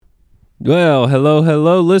Well,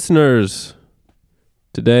 hello, listeners.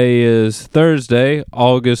 Today is Thursday,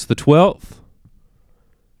 August the 12th.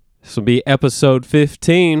 This will be episode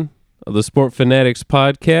 15 of the Sport Fanatics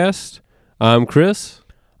podcast. I'm Chris.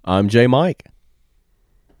 I'm J. Mike.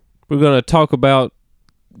 We're going to talk about,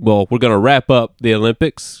 we're going to wrap up the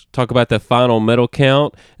Olympics, talk about the final medal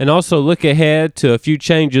count, and also look ahead to a few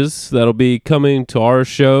changes that'll be coming to our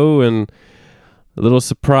show and a little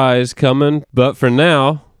surprise coming. But for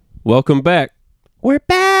now, welcome back. We're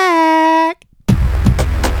back.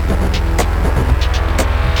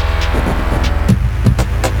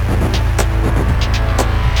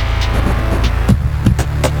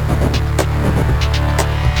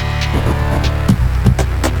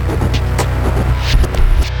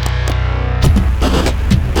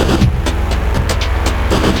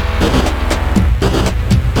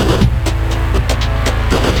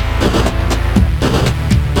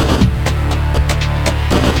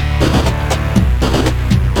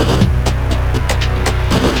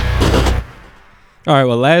 All right,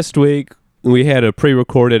 well, last week we had a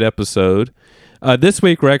pre-recorded episode. This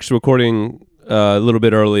week we're actually recording a little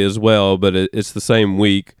bit early as well, but it's the same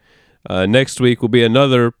week. Next week will be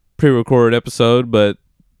another pre-recorded episode, but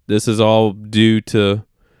this is all due to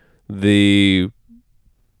the...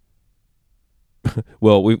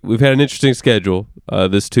 Well, we've had an interesting schedule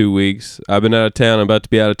this 2 weeks. I've been out of town. I'm about to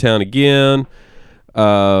be out of town again.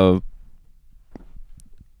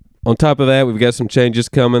 On top of that, we've got some changes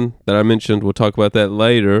coming that I mentioned. We'll talk about that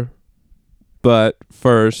later. But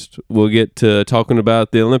first, we'll get to talking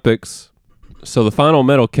about the Olympics. So the final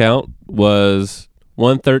medal count was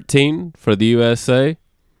 113 for the USA,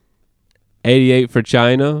 88 for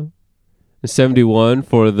China, and 71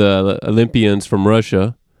 for the Olympians from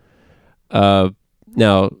Russia.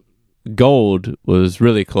 Now, gold was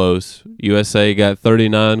really close. USA got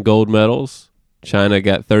 39 gold medals. China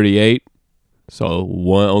got 38. So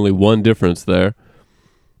only one difference there.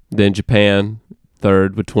 Then Japan,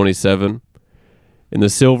 third with 27. In the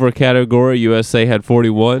silver category, USA had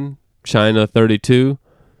 41, China 32,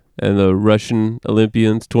 and the Russian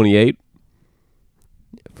Olympians 28.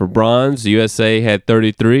 For bronze, USA had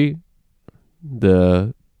 33.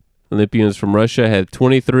 The Olympians from Russia had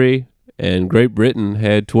 23, and Great Britain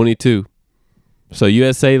had 22. So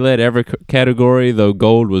USA led every category, though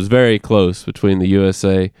gold was very close between the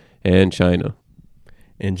USA and China.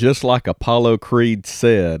 And just like Apollo Creed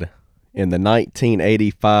said in the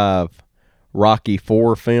 1985 Rocky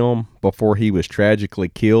IV film, before he was tragically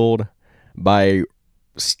killed by a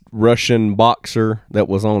Russian boxer that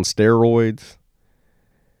was on steroids,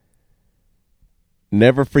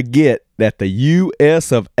 never forget that the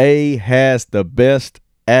US of A has the best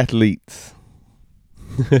athletes.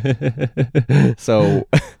 So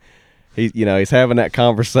he's having that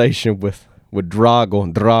conversation with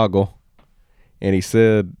Drago. And he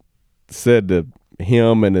said to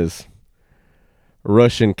him and his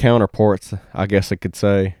Russian counterparts, I guess I could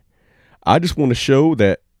say, I just want to show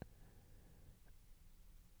them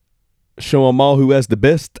all who has the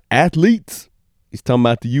best athletes. He's talking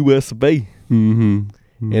about the US of A.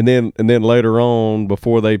 Mm-hmm. And then later on,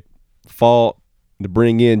 before they fought to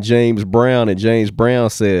bring in James Brown, and James Brown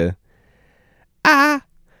said, I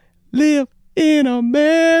live in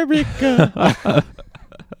America.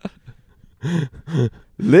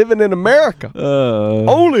 Living in America.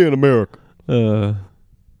 Only in America.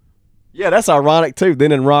 Yeah, that's ironic too.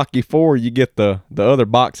 Then in Rocky IV, you get the other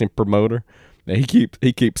boxing promoter. And he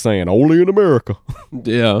keeps saying only in America.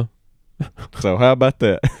 Yeah. So how about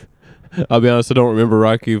that? I'll be honest, I don't remember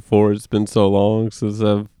Rocky IV. It's been so long since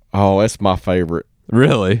I've... Oh, that's my favorite.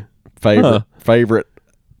 Really? Favorite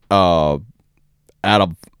out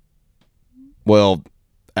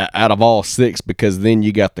of all six, because then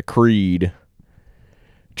you got the Creed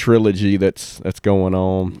trilogy that's going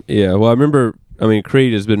on. Yeah, well,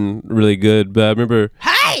 Creed has been really good, but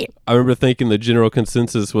I remember thinking the general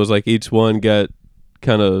consensus was like each one got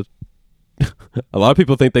kind of a lot of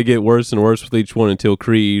people think they get worse and worse with each one until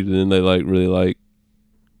Creed, and then they really like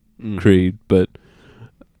Creed, but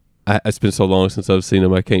it's been so long since I've seen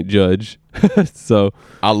them, I can't judge. So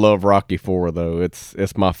I love Rocky IV though.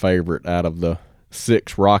 It's my favorite out of the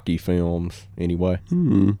 6 Rocky films anyway.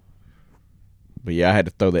 But yeah, I had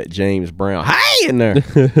to throw that James Brown in there.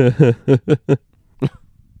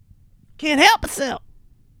 Can't help myself.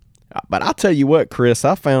 But I'll tell you what, Chris,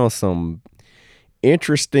 I found some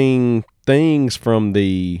interesting things from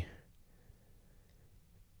the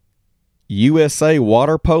USA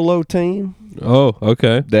water polo team. Oh,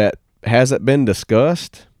 okay. That hasn't been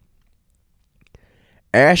discussed.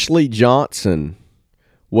 Ashley Johnson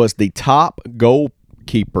was the top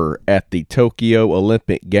keeper at the Tokyo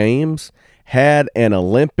Olympic Games, had an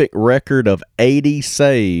Olympic record of 80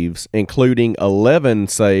 saves, including 11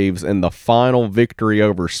 saves in the final victory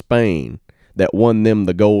over Spain that won them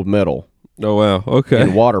the gold medal Oh, wow. Okay.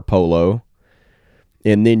 in water polo.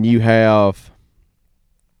 And then you have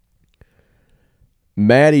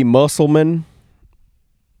Maddie Musselman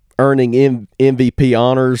earning MVP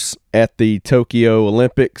honors at the Tokyo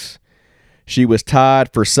Olympics. She was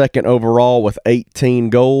tied for second overall with 18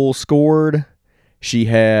 goals scored. She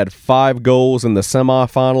had 5 goals in the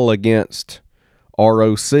semifinal against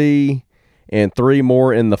ROC and 3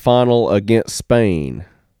 more in the final against Spain.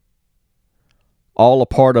 All a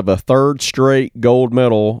part of a third straight gold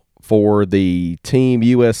medal for the Team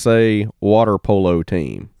USA water polo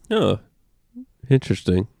team. Oh,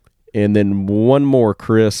 interesting. And then one more,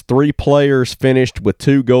 Chris. 3 players finished with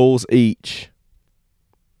 2 goals each.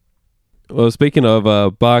 Well, speaking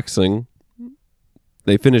of boxing,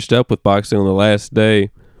 they finished up with boxing on the last day.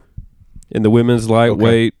 In the women's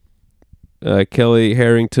lightweight, Kelly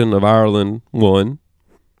Harrington of Ireland won.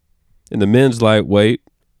 In the men's lightweight,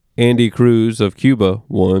 Andy Cruz of Cuba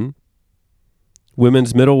won.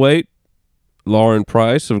 Women's middleweight, Lauren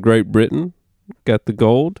Price of Great Britain got the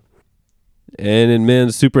gold. And in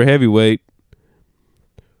men's super heavyweight,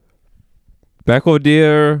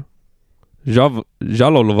 Bakodir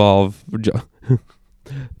Jalalov,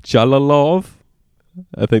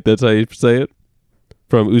 I think that's how you say it,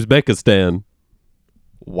 from Uzbekistan,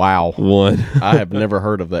 Wow. won. I have never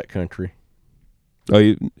heard of that country. Oh,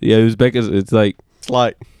 yeah, Uzbekistan.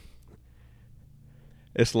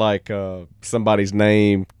 It's like somebody's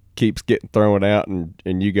name keeps getting thrown out and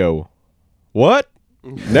you go, what?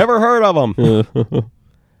 Never heard of them.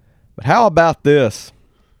 But how about this?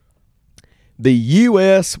 The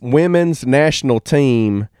U.S. women's national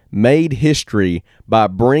team made history by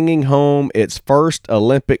bringing home its first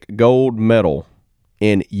Olympic gold medal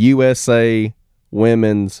in USA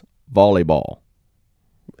women's volleyball.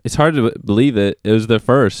 It's hard to believe it. It was their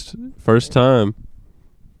first time.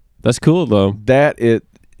 That's cool though.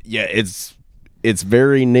 It's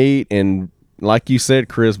very neat, and like you said,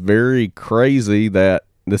 Chris, very crazy that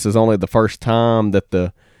this is only the first time that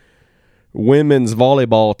the women's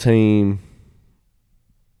volleyball team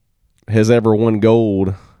has ever won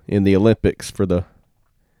gold in the Olympics for the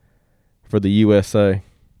USA.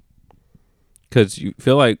 Because you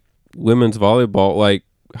feel like women's volleyball, like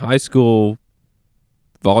high school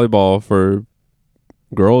volleyball for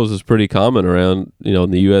girls, is pretty common around,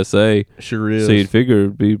 in the USA. Sure is. So you'd figure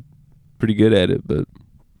it'd be pretty good at it. But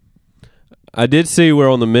I did see where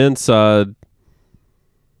on the men's side,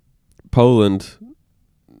 Poland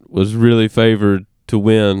was really favored to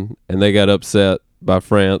win, and they got upset by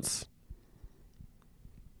France.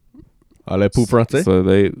 Allez-vous français? So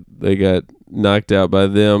they got knocked out by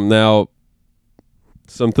them. Now,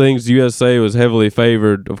 some things USA was heavily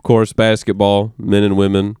favored, of course, basketball, men and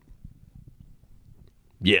women.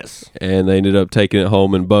 Yes. And they ended up taking it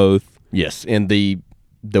home in both. Yes, and the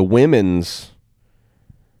women's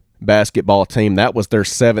basketball team, that was their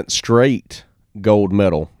 7th straight gold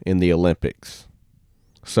medal in the Olympics.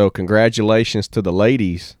 So congratulations to the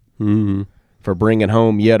ladies for bringing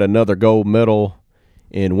home yet another gold medal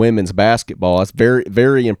in women's basketball. It's very,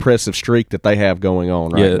 very impressive streak that they have going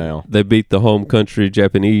on right now. They beat the home country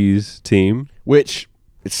Japanese team, which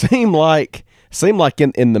it seemed like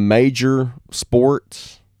in the major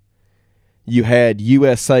sports, you had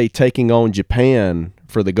USA taking on Japan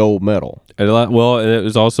for the gold medal. And it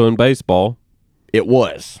was also in baseball. It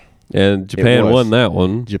was. And Japan won that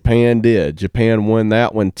one. Japan did. Japan won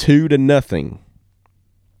that one 2-0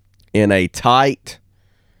 in a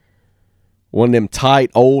one of them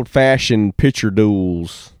tight, old-fashioned pitcher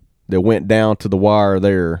duels that went down to the wire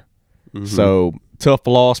there. Mm-hmm. So, tough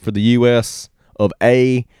loss for the U.S. of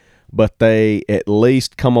A, but they at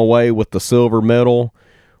least come away with the silver medal,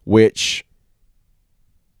 which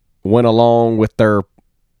went along with their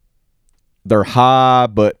high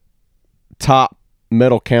but top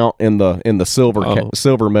medal count in the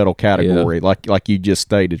silver medal category, like you just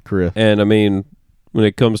stated, Chris. And I mean, when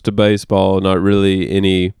it comes to baseball, not really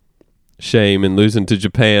any shame in losing to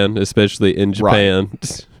Japan, especially in Japan.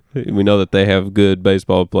 Right. We know that they have good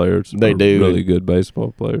baseball players. They do. Really good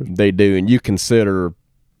baseball players. They do, and you consider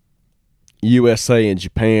USA and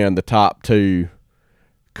Japan the top 2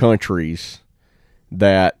 countries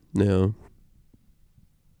that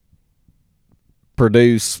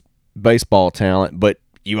produce baseball talent, but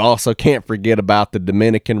you also can't forget about the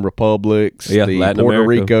Dominican Republics, the Latin Puerto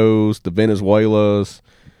America. Ricos, the Venezuelas.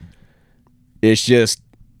 It's just,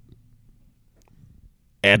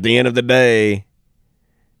 at the end of the day,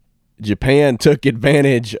 Japan took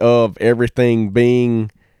advantage of everything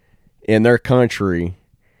being in their country,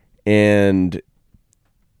 and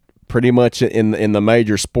pretty much in the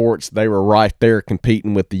major sports, they were right there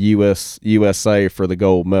competing with the USA for the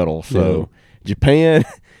gold medal. So Japan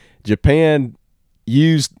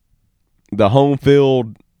used the home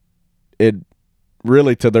field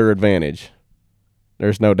really to their advantage.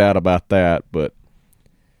 There's no doubt about that. But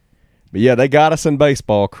yeah, they got us in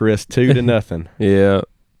baseball, Chris, 2-0. Yeah,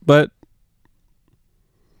 but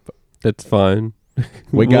that's fine.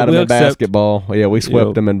 We got them in accept. basketball. Yeah, we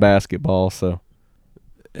swept them in basketball. So,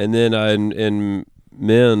 and then in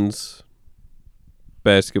men's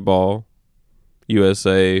basketball,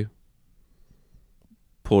 USA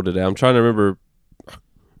pulled it out. I'm trying to remember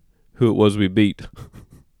who it was we beat.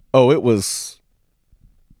 Oh, it was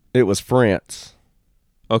France.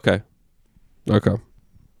 Okay,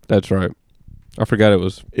 that's right. I forgot it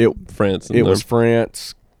was France. It was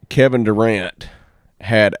France. Kevin Durant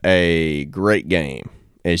had a great game,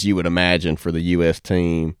 as you would imagine, for the U.S.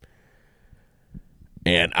 team.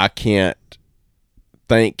 And I can't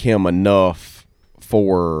thank him enough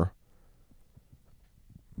for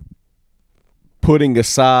putting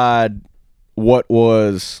aside what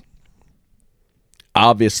was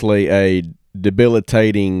obviously a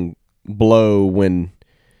debilitating blow when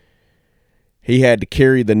he had to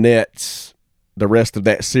carry the Nets the rest of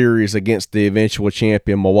that series against the eventual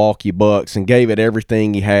champion Milwaukee Bucks, and gave it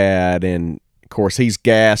everything he had. And of course, he's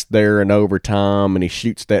gassed there in overtime, and he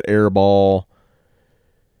shoots that air ball,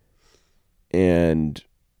 and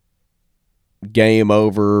game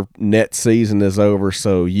over. Net season is over.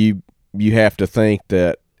 So you have to think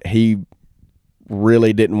that he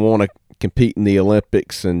really didn't want to compete in the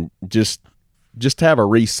Olympics, and just have a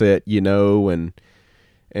reset, and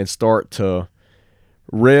start to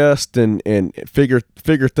rest and figure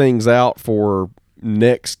things out for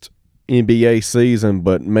next NBA season.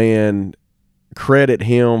 But man, credit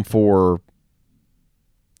him for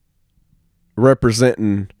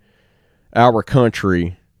representing our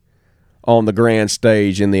country on the grand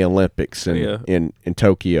stage in the Olympics in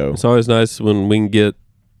Tokyo. It's always nice when we can get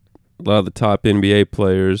a lot of the top NBA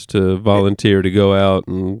players to volunteer to go out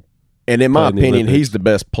and in my opinion, he's the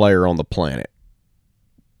best player on the planet.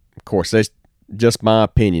 Of course, that's just my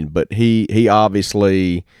opinion, but he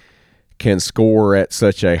obviously can score at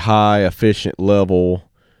such a high, efficient level.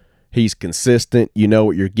 He's consistent. You know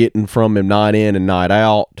what you're getting from him night in and night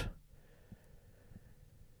out.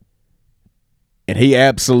 And he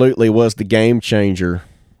absolutely was the game changer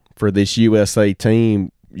for this USA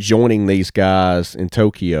team, joining these guys in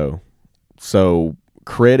Tokyo. So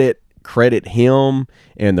credit him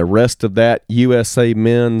and the rest of that USA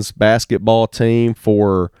men's basketball team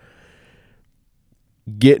for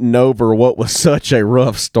getting over what was such a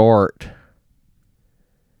rough start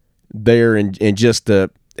there in just the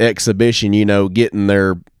exhibition, getting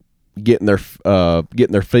their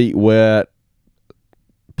feet wet,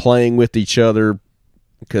 playing with each other,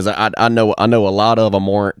 because I know a lot of them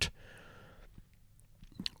aren't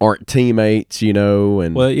teammates,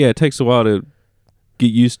 and it takes a while to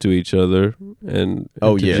get used to each other and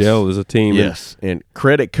to gel as a team. Yes, and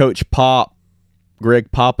credit Coach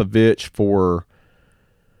Greg Popovich, for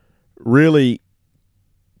really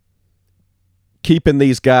keeping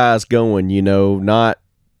these guys going, not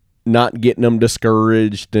getting them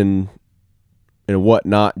discouraged and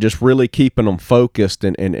whatnot, just really keeping them focused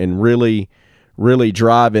and really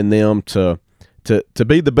driving them to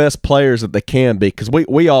be the best players that they can be, because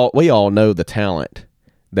we all know the talent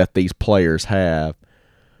that these players have,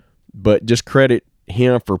 but just credit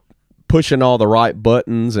him for pushing all the right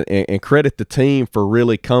buttons, and credit the team for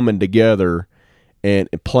really coming together and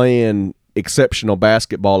playing exceptional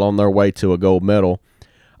basketball on their way to a gold medal.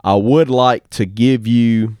 I would like to give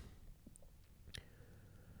you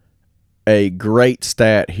a great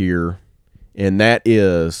stat here, and that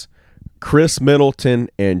is Chris Middleton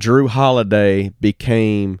and Drew Holiday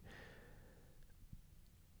became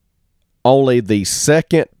only the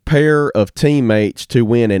second pair of teammates to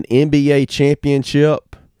win an NBA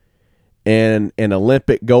championship and an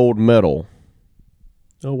Olympic gold medal.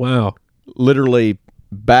 Oh, wow. Literally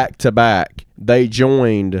back to back. They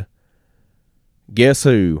joined, guess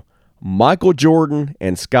who? Michael Jordan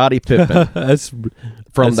and Scottie Pippen.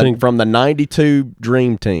 from the 92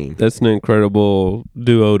 Dream Team. That's an incredible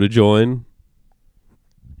duo to join.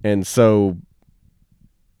 And so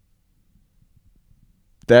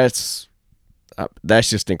that's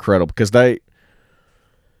just incredible, because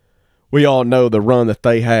we all know the run that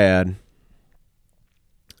they had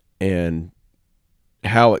and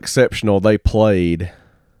how exceptional they played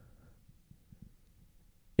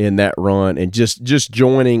in that run, and just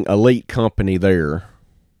joining elite company there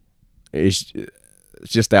is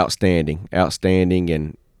just outstanding.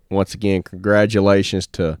 And once again, congratulations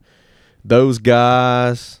to those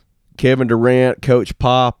guys, Kevin Durant, Coach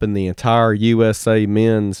Pop, and the entire USA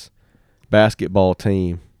men's basketball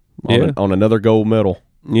team on another gold medal.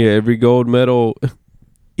 Yeah, every gold medal,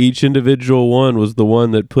 each individual one was the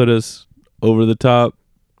one that put us over the top.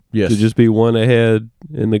 Yes. To just be one ahead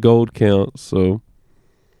in the gold count. So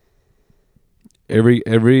every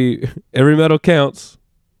medal counts.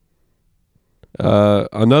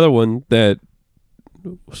 Another one that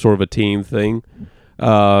sort of a team thing.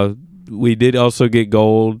 We did also get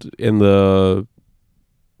gold in the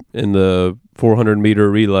 400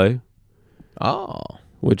 meter relay. Oh,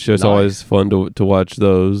 which is nice. Always fun to watch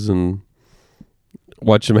those and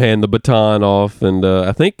watch them hand the baton off. And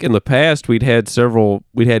I think in the past we'd had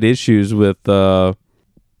issues with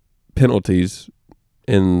penalties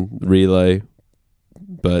in relay,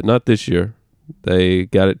 but not this year. They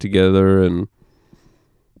got it together and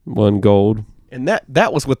won gold. And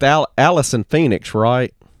that was with Allison Phoenix,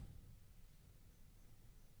 right?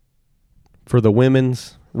 For the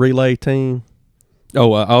women's relay team.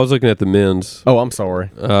 Oh, I was looking at the men's. Oh, I'm sorry.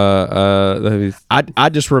 I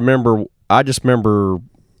just remember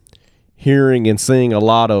hearing and seeing a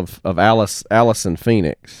lot of Allison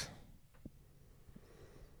Phoenix.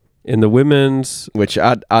 In the women's, which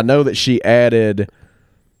I know that she added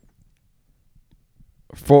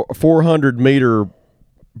 400 meter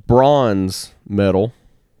bronze medal.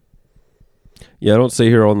 Yeah, I don't see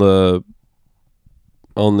here on the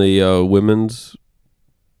women's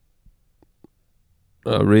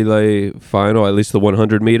relay final, at least the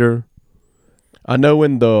 100 meter. I know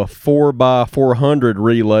in the 4x400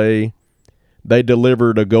 relay, they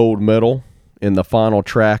delivered a gold medal in the final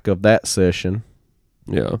track of that session.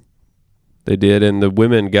 Yeah, they did, and the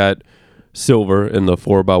women got silver in the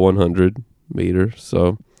 4x100 meter.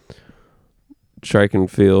 So track and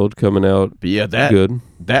field coming out. But yeah, good.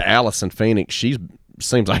 That Allison Phoenix,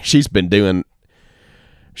 seems like she's been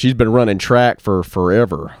running track for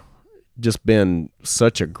forever. Just been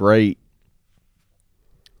such a great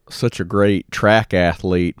track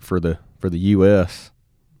athlete for the U.S.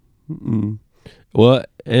 Mm-mm. Well,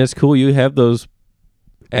 and it's cool you have those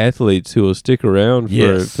athletes who will stick around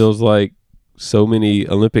for it feels like so many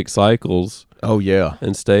Olympic cycles. Oh yeah,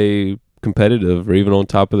 and stay competitive or even on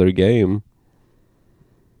top of their game.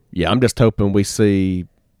 Yeah, I'm just hoping we see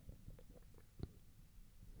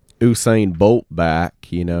Usain Bolt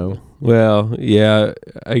back, you know. Well, yeah,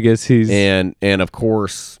 I guess he's and of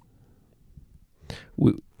course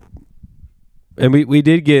we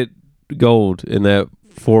did get gold in that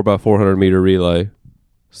 4x400 meter relay.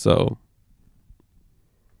 So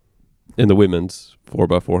in the women's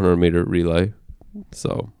 4x400 meter relay.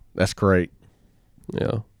 So that's great.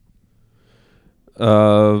 Yeah.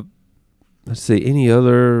 Let's see, any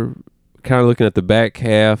other, kind of looking at the back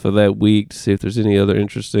half of that week to see if there's any other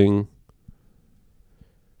interesting.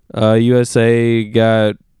 USA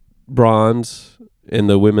got bronze in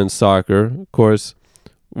the women's soccer. Of course,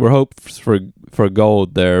 we're hoping for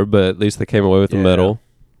gold there, but at least they came away with a medal.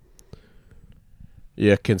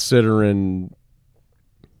 Yeah, considering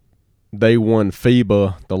they won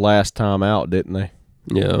FIBA the last time out, didn't they?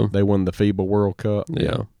 Yeah. They won the FIBA World Cup.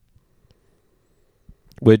 Yeah.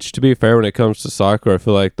 Which, to be fair, when it comes to soccer, I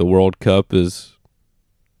feel like the World Cup is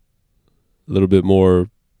a little bit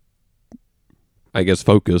more, I guess,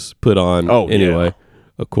 focus put on anyway,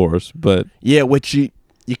 of course. But yeah, which you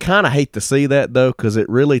kind of hate to see that, though, because it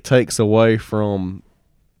really takes away from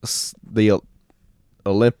the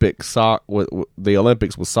Olympics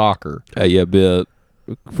with soccer. Yeah, but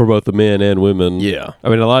for both the men and women. Yeah. I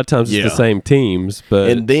mean, a lot of times it's the same teams,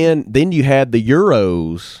 but and then you had the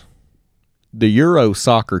Euros. The Euro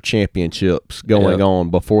soccer championships going on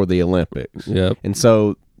before the Olympics. Yep. And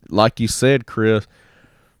so, like you said, Chris,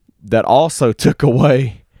 that also took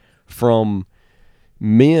away from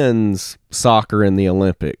men's soccer in the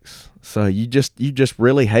Olympics. So you just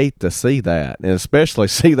really hate to see that, and especially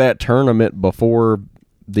see that tournament before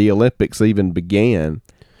the Olympics even began.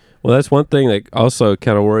 Well, that's one thing that also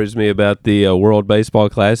kind of worries me about the World Baseball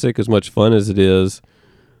Classic, as much fun as it is.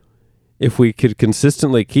 If we could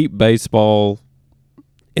consistently keep baseball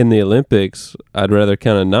in the Olympics, I'd rather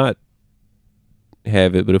kind of not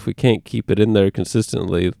have it. But if we can't keep it in there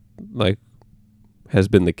consistently, like has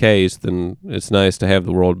been the case, then it's nice to have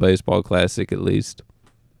the World Baseball Classic at least.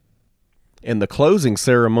 And the closing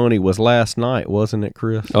ceremony was last night, wasn't it,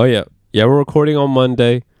 Chris? Oh, yeah. Yeah, we're recording on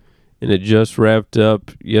Monday, and it just wrapped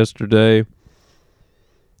up yesterday.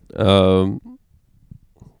 2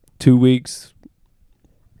 weeks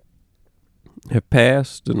have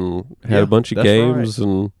passed and had Yeah, a bunch of that's games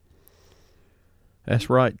and That's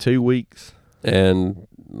right, 2 weeks. And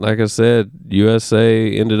like I said,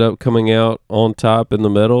 USA ended up coming out on top in the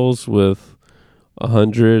medals with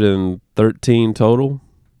 113 total.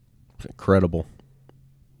 Incredible.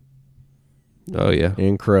 Oh, yeah.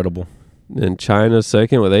 Incredible. And China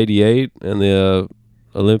second with 88, and the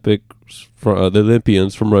the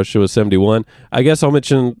Olympians from Russia with 71. I guess I'll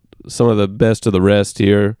mention some of the best of the rest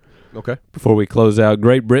here Okay. before we close out.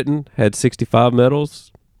 Great Britain had 65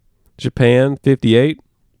 medals. Japan, 58.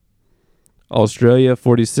 Australia,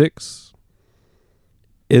 46.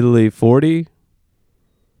 Italy, 40.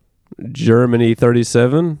 Germany,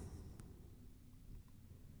 37.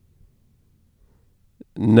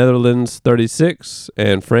 Netherlands, 36.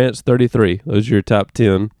 And France, 33. Those are your top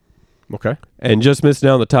 10. Okay. And just missing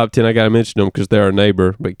out on the top 10, I got to mention them because they're our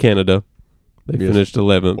neighbor, but Canada. They finished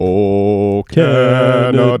 11th. Oh,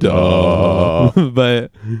 Canada.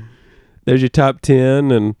 But there's your top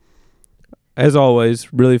 10, and as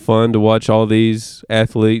always, really fun to watch all these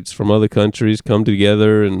athletes from other countries come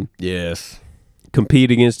together and Yes.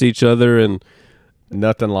 compete against each other. And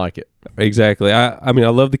Nothing like it. exactly, I mean, I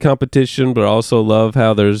love the competition, but I also love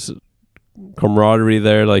how there's camaraderie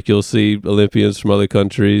there. Like you'll see Olympians from other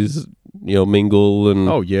countries, mingle and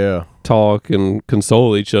Oh, yeah. talk and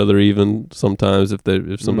console each other even sometimes if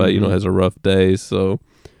somebody has a rough day. So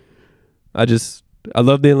I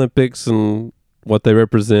love the Olympics and what they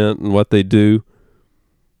represent and what they do.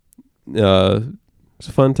 It's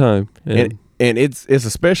a fun time, And it's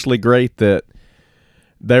especially great that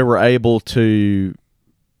they were able to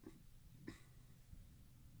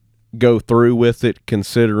go through with it,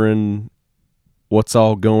 considering what's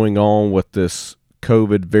all going on with this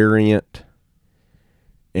COVID variant.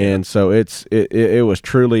 And so it was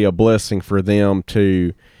truly a blessing for them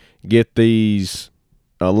to get these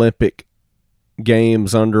Olympic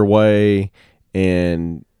games underway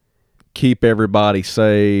and keep everybody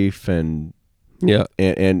safe, and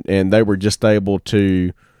they were just able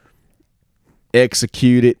to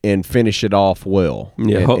execute it and finish it off well,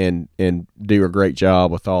 and do a great job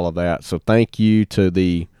with all of that. So thank you to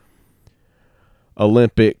the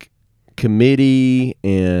Olympic Committee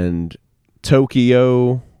and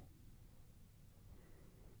Tokyo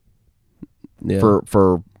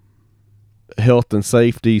for health and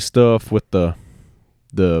safety stuff with the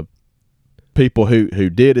people who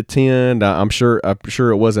did attend. I'm sure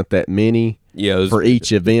it wasn't that many. Yeah, it was for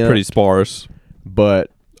each event. Pretty sparse,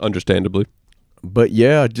 but understandably. But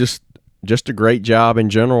yeah, just a great job in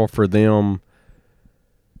general for them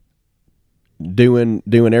doing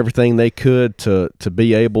everything they could to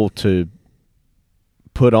be able to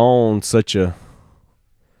put on such a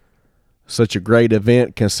great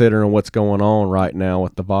event, considering what's going on right now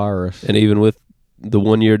with the virus. And even with the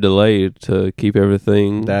 1 year delay to keep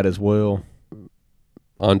everything that as well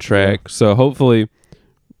on track. Yeah. So hopefully,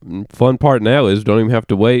 fun part now is don't even have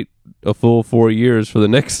to wait a full 4 years for the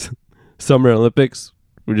next Summer Olympics.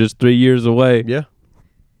 We're just 3 years away. Yeah.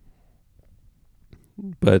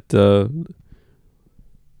 But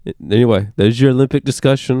anyway, there's your Olympic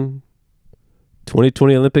discussion.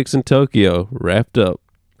 2020 Olympics in Tokyo wrapped up.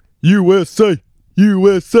 USA,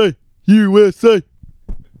 USA, USA.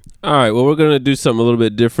 All right, well, we're going to do something a little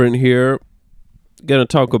bit different here. Going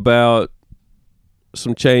to talk about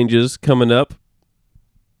some changes coming up.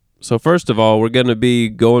 So first of all, we're going to be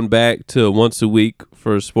going back to once a week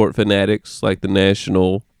for Sport Fanatics, like the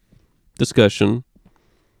national discussion.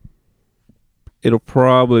 It'll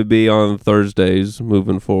probably be on Thursdays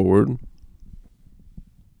moving forward.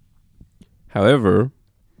 However,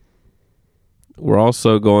 we're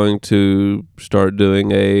also going to start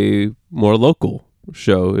doing a more local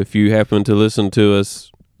show. If you happen to listen to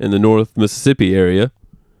us in the North Mississippi area,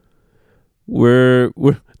 we're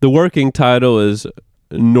the working title is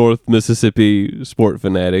North Mississippi Sport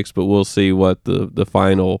Fanatics, but we'll see what the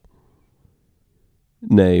final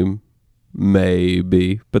name may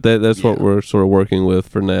be. But that's what we're sort of working with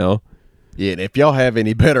for now. Yeah, and if y'all have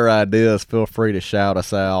any better ideas, feel free to shout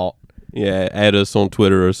us out. Yeah, add us on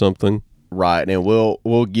Twitter or something. Right, and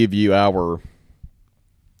we'll give you our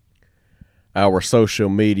social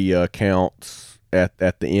media accounts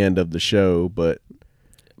at the end of the show, but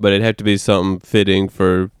it'd have to be something fitting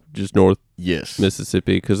for just North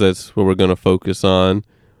Mississippi, because that's what we're going to focus on.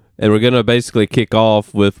 And we're going to basically kick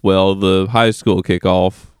off with, the high school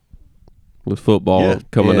kickoff with football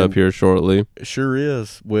coming up here shortly. It sure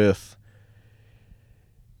is, with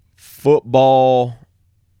football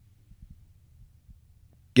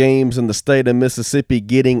games in the state of Mississippi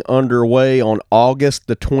getting underway on August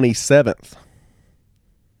the 27th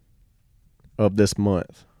of this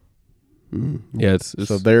month. Yeah, it's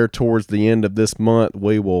So there towards the end of this month,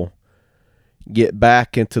 we will get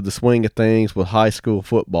back into the swing of things with high school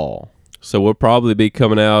football. so we'll probably be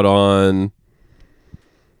coming out on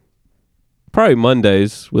probably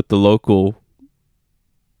Mondays with the local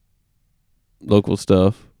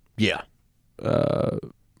stuff. Yeah. Because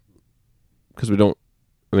we don't.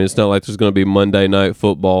 I mean, it's not like there's going to be Monday night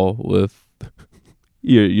football with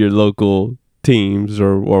your local teams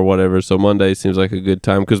or whatever. So Monday seems like a good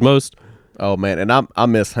time because most. Oh man, and I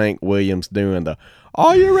miss Hank Williams doing the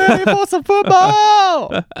 "Are you ready for some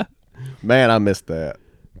football?" Man, I miss that.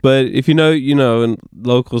 But if you know, and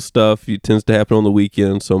local stuff, it tends to happen on the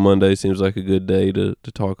weekend. So Monday seems like a good day to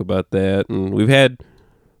talk about that. And we've had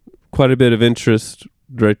quite a bit of interest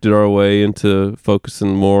directed our way into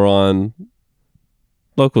focusing more on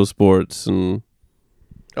local sports and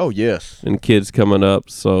Oh yes, and kids coming up.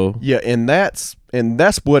 So yeah, and that's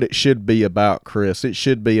what it should be about, Chris. It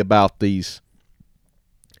should be about these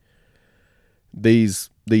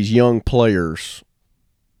young players.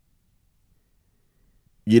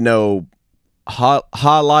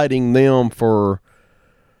 Highlighting them for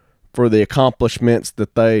the accomplishments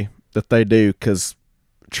that they do. Because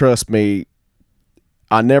trust me,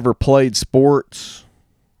 I never played sports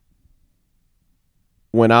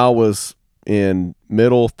when I was in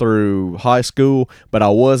middle through high school, but I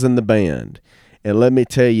was in the band, and let me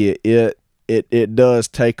tell you, it does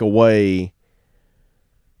take away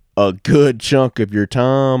a good chunk of your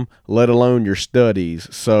time, let alone your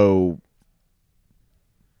studies. So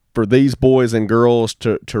for these boys and girls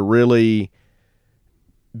to really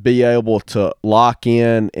be able to lock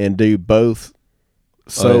in and do both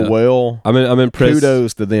well, I'm impressed.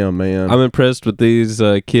 Kudos to them, man. I'm impressed with these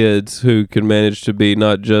kids who can manage to be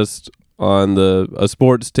not just on a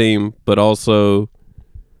sports team, but also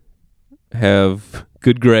have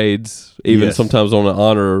good grades, even Yes. sometimes on an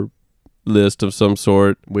honor list of some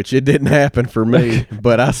sort. Which it didn't happen for me,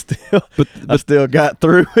 but I still got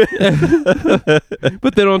through it.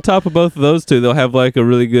 But then on top of both of those two, they'll have like a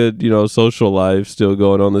really good, social life still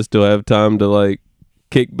going on. They still have time to like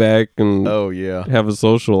kick back and Oh yeah, have a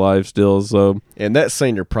social life still. So and that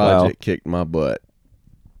senior project kicked my butt.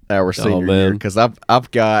 Our senior year, because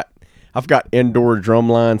I've got indoor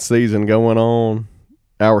drumline season going on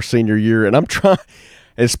our senior year, and I'm trying.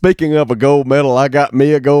 And speaking of a gold medal, I got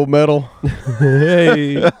me a gold medal.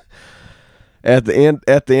 hey, at the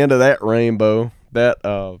end of that rainbow,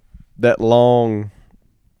 that long,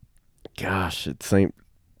 gosh, it seemed.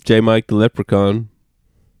 J. Mike the Leprechaun.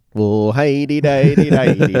 Well, hey dee day dee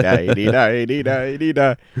day dee day dee day dee day dee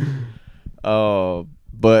day.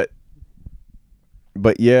 But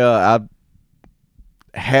yeah, I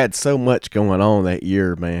had so much going on that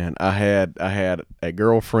year, man. I had a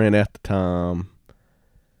girlfriend at the time.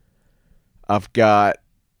 I've got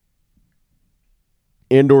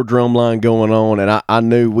indoor drumline going on, and I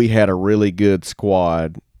knew we had a really good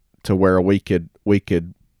squad to where we could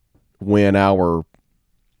win our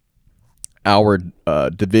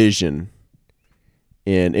division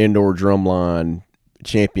in indoor drumline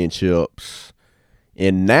championships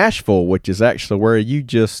in Nashville, which is actually where you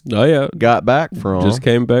just got back from. Just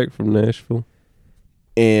came back from Nashville.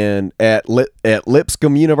 And at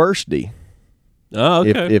Lipscomb University. Oh,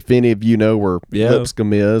 okay. If any of you know where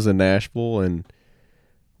Lipscomb is in Nashville, and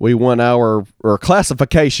we won our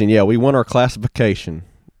classification. Yeah, we won our classification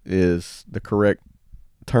is the correct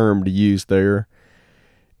term to use there.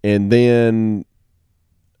 And then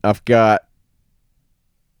I've got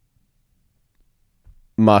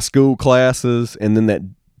my school classes, and then that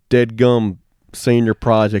deadgum senior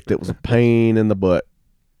project that was a pain in the butt.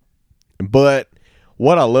 But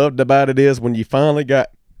what I loved about it is when you finally got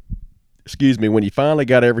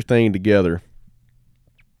everything together.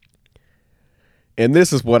 And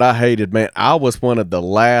this is what I hated, man. I was one of the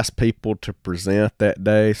last people to present that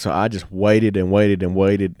day, so I just waited and waited and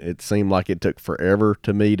waited. It seemed like it took forever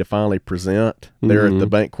to me to finally present there at the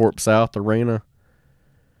Bancorp South Arena,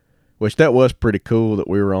 which that was pretty cool that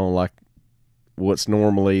we were on like what's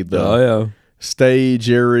normally the stage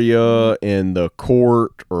area and the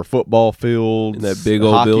court or football field, in that big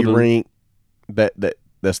old hockey building rink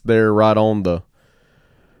that's there right on the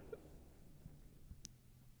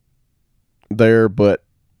there. But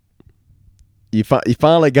you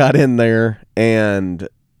finally got in there, and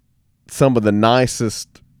some of the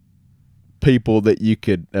nicest people that you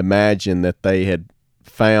could imagine that they had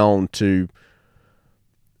found to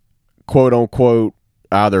quote unquote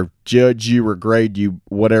either judge you or grade you,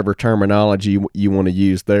 whatever terminology you want to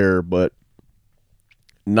use there, but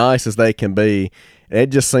nice as they can be. It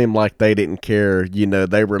just seemed like they didn't care.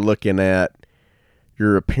 They were looking at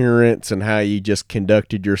your appearance and how you just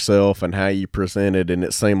conducted yourself and how you presented, and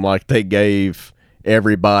it seemed like they gave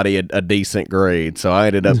everybody a decent grade. So I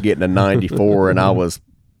ended up getting a 94, and I was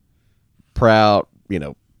proud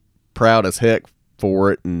as heck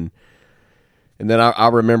for it. And then I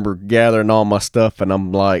remember gathering all my stuff, and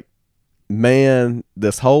I'm like, man,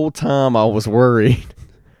 this whole time I was worried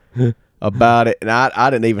about it, and I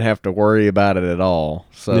didn't even have to worry about it at all.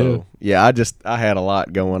 So I had a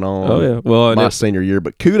lot going on. Oh yeah, well, my senior year,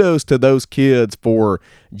 but kudos to those kids for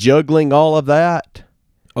juggling all of that.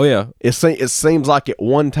 Oh yeah, it seems like at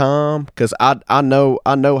one time, because I know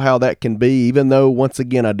how that can be. Even though once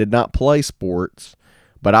again I did not play sports,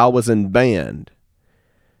 but I was in band,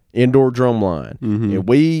 indoor drumline,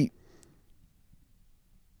 and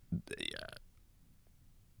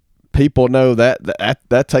people know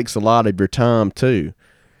that takes a lot of your time too.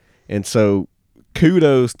 And so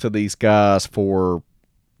kudos to these guys for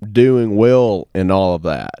doing well in all of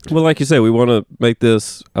that. Well, like you said, we want to make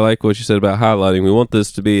this, I like what you said about highlighting. We want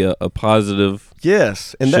this to be a positive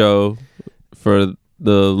show for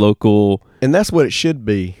the local. And that's what it should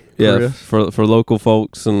be. Yeah, for local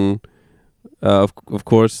folks. And of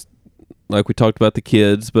course, like we talked about the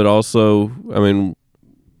kids, but also, I mean,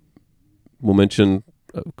 we'll mention,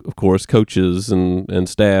 of course, coaches and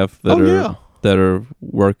staff that are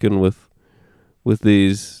working with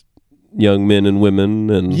these young men and women.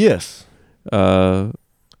 And yes,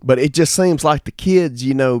 but it just seems like the kids,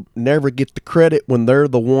 never get the credit when they're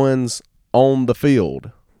the ones on the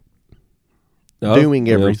field doing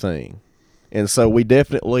everything. And so we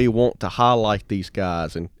definitely want to highlight these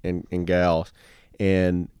guys and gals,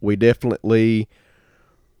 and we definitely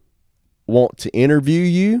want to interview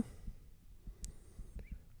you.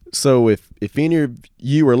 So if any of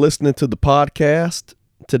you are listening to the podcast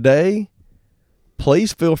today,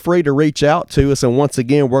 please feel free to reach out to us. And once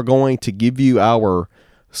again, we're going to give you our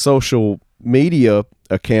social media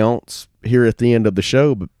accounts here at the end of the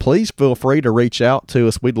show. But please feel free to reach out to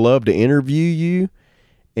us. We'd love to interview you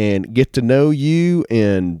and get to know you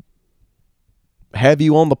and have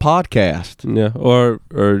you on the podcast. Yeah, or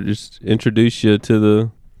just introduce you to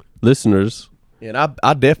the listeners. And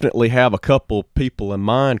I definitely have a couple people in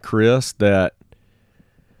mind, Chris, that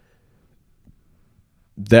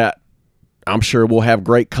I'm sure we'll have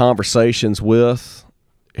great conversations with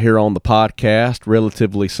here on the podcast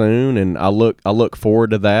relatively soon, and I look forward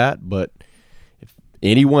to that. But if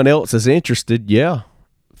anyone else is interested,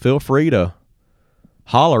 feel free to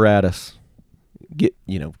holler at us.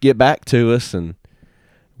 Get back to us, and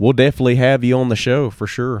we'll definitely have you on the show for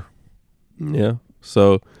sure. Yeah.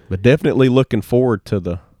 So, but definitely looking forward to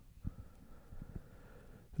the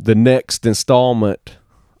next installment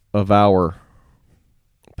of our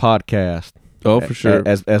podcast. Oh, for sure.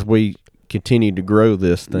 As we continue to grow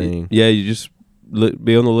this thing. Yeah, you just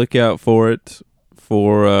be on the lookout for it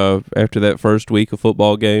for after that first week of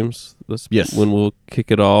football games. That's when we'll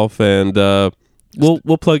kick it off, and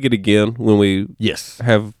we'll plug it again when we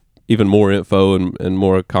have even more info and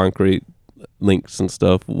more concrete links and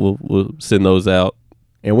stuff. We'll send those out.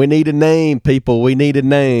 And we need a name, people. We need a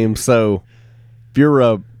name. So if you're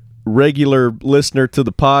a regular listener to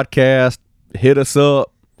the podcast, hit us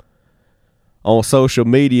up on social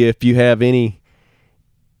media if you have anything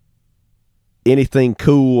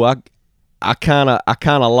cool. I kind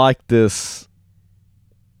of like this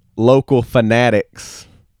Local Fanatics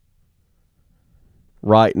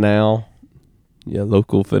right now. Yeah,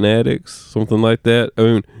 Local Fanatics, something like that. I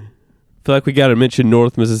mean, I feel like we got to mention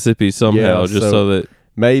North Mississippi somehow, just so that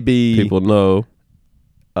maybe people know.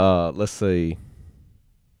 Let's see.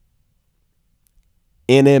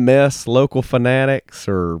 NMS, Local Fanatics,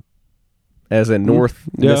 or as in North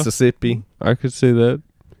Mississippi. I could see that.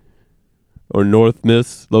 Or North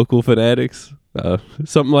Miss Local Fanatics.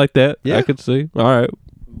 Something like that. Yeah. I could see. All right.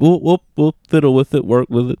 We'll fiddle with it, work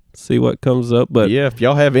with it, see what comes up. But yeah, if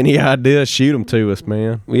y'all have any ideas, shoot them to us,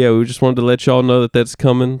 man. Yeah, we just wanted to let y'all know that that's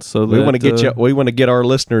coming. So we want to get our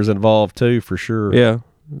listeners involved too, for sure. Yeah,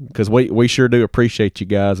 because we sure do appreciate you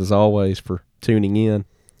guys as always for tuning in.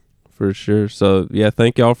 For sure. So yeah,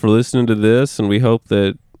 thank y'all for listening to this, and we hope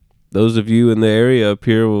that those of you in the area up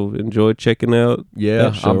here will enjoy checking out.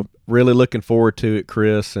 Yeah, I'm really looking forward to it,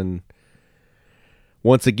 Chris, and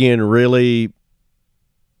once again, really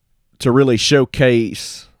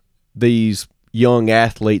showcase these young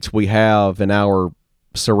athletes we have in our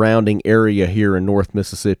surrounding area here in North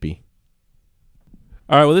Mississippi.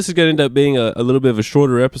 All right, well, this is going to end up being a little bit of a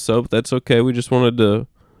shorter episode, but that's okay. We just wanted to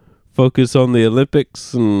focus on the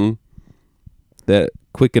Olympics and that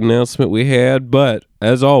quick announcement we had. But,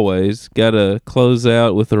 as always, got to close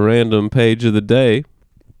out with a random page of the day.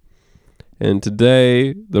 And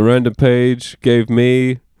today, the random page gave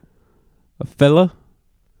me a fella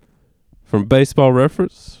from Baseball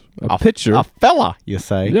Reference, a pitcher. A fella, you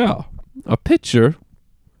say? Yeah, a pitcher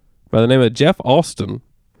by the name of Jeff Austin.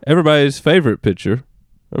 Everybody's favorite pitcher.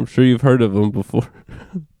 I'm sure you've heard of him before.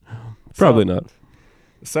 Probably not.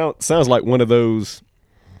 Sounds like one of those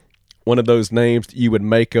names you would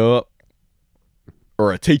make up,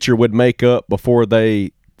 or a teacher would make up before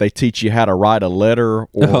they teach you how to write a letter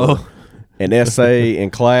or an essay in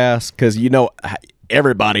class. Because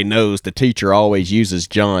everybody knows the teacher always uses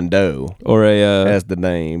John Doe or as the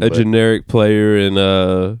name. A generic player in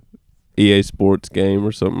a EA Sports game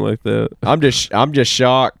or something like that. I'm just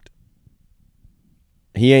shocked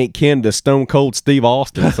he ain't kin to Stone Cold Steve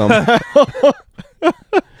Austin somehow.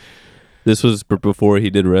 This was before he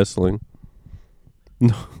did wrestling.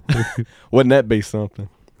 Wouldn't that be something?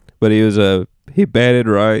 But he batted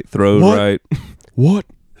right, throwed right. What?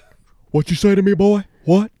 What you say to me, boy?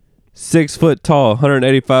 What? 6 foot tall,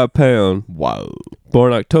 185 pound. Whoa.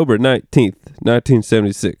 Born October 19th,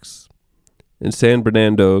 1976 in San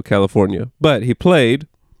Bernardino, California. But he played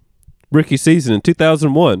rookie season in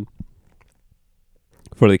 2001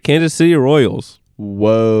 for the Kansas City Royals.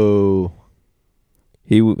 Whoa.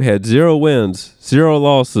 He had 0 wins, 0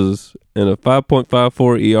 losses, and a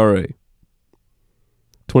 5.54 ERA.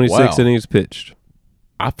 26 innings pitched.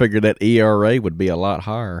 I figured that ERA would be a lot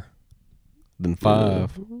higher than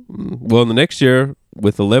 5. Well, in the next year,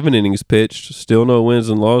 with 11 innings pitched, still no wins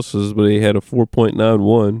and losses, but he had a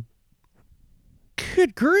 4.91.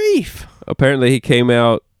 Good grief. Apparently, he came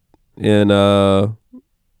out in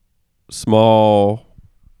small,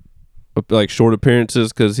 like short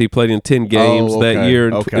appearances because he played in 10 games that year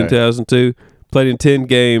in 2002. Played in 10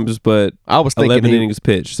 games, but I was thinking 11 innings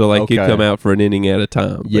pitched. So, he'd come out for an inning at a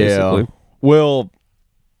time, basically. Well,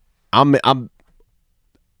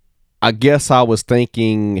 I guess I was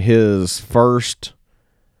thinking his first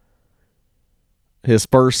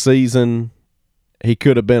season, he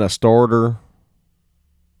could have been a starter.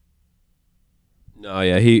 No,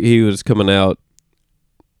 yeah, he was coming out,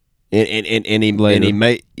 and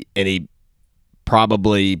he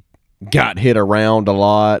probably got hit around a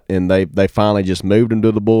lot, and they finally just moved him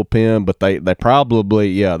to the bullpen. But they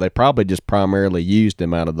probably just primarily used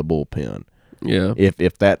him out of the bullpen. Yeah,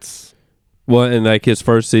 if that's. Well, and his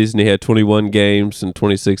first season, he had 21 games and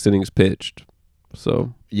 26 innings pitched.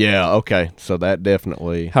 So yeah, okay. So that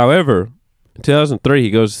definitely. However, in 2003,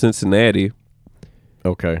 he goes to Cincinnati.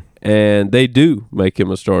 Okay. And they do make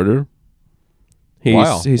him a starter. He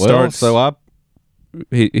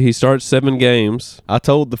starts 7 games. I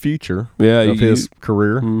told the future of his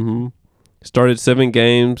career. Mm-hmm. Started 7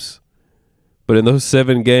 games, but in those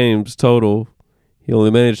 7 games total, he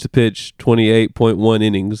only managed to pitch 28.1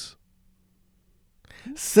 innings.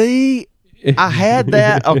 See, I had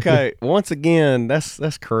that. Okay, once again,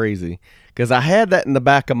 that's crazy because I had that in the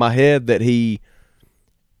back of my head that he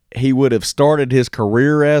would have started his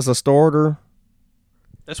career as a starter.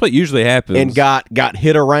 That's what usually happens. And got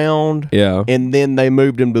hit around. Yeah. And then they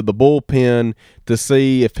moved him to the bullpen to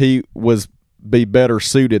see if he was be better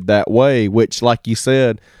suited that way, which, like you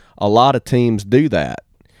said, a lot of teams do that.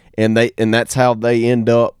 And that's how they end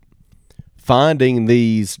up finding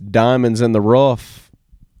these diamonds in the rough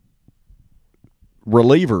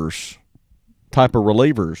type of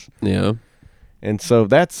relievers. Yeah. And so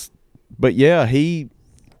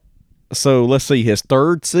so let's see, his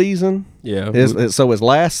third season. Yeah. His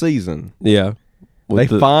last season. Yeah.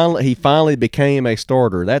 He finally became a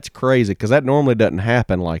starter. That's crazy because that normally doesn't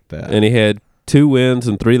happen like that. And he had 2 wins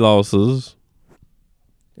and 3 losses.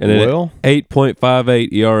 And an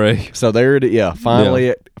 8.58 ERA. So there it is. Yeah.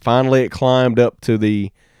 Finally it climbed up to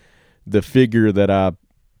the figure that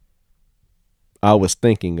I was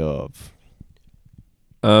thinking of.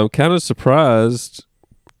 I'm kind of surprised.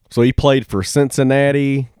 So he played for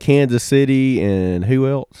Cincinnati, Kansas City, and who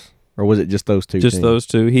else? Or was it just those 2 Just teams? those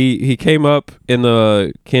 2. He came up in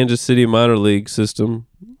the Kansas City minor league system.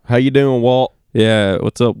 How you doing, Walt? Yeah,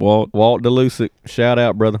 what's up, Walt? Walt DeLucic. Shout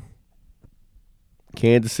out, brother.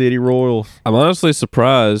 Kansas City Royals. I'm honestly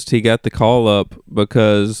surprised he got the call up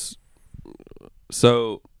because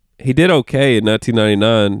he did okay in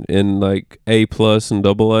 1999 in like A+ and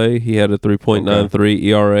AA. He had a 3.93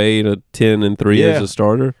 ERA and a 10-3 as a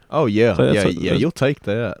starter. Oh yeah, so you'll take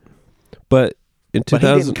that. But in 2000,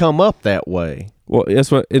 but he didn't come up that way. Well,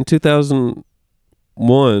 that's what in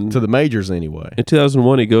 2001 to the majors anyway. In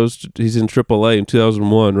 2001, he's in AAA in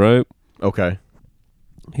 2001, right? Okay.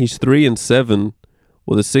 He's 3-7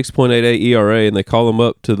 with a 6.88 ERA, and they call him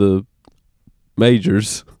up to the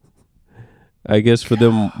majors. I guess for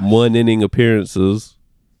them 1 inning appearances.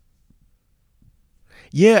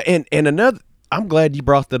 Yeah, and another, I'm glad you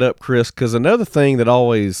brought that up, Chris, because another thing that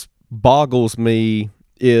always boggles me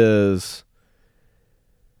is,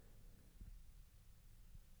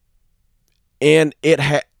 and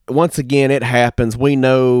once again, it happens. We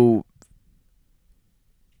know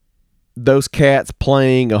those cats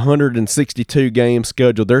playing 162 game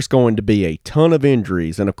schedule, there's going to be a ton of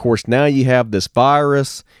injuries. And of course, now you have this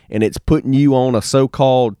virus and it's putting you on a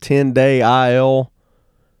so-called 10-day IL.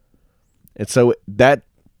 And so that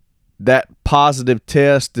positive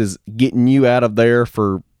test is getting you out of there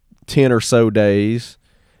for 10 or so days.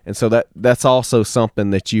 And so that's also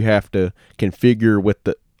something that you have to configure with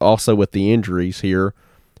the injuries here.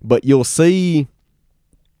 But you'll see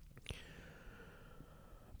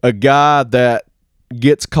a guy that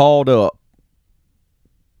gets called up,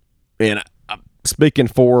 and I'm speaking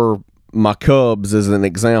for my Cubs as an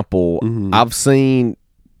example, I've seen,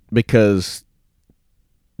 because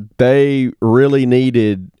they really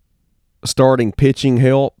needed starting pitching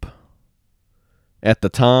help at the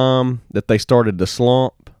time that they started to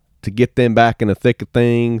slump, to get them back in the thick of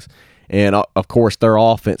things. And of course their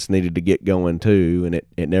offense needed to get going too, and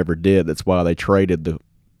it never did. That's why they traded the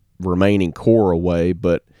remaining core away.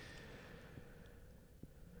 But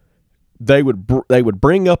they would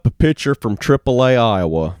bring up a pitcher from AAA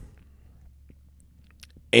Iowa,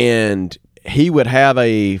 and he would have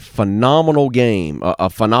a phenomenal game,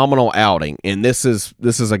 a phenomenal outing. And this is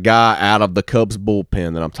a guy out of the Cubs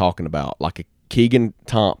bullpen that I'm talking about, like a Keegan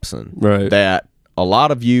Thompson, right, that a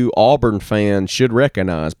lot of you Auburn fans should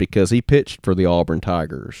recognize, because he pitched for the Auburn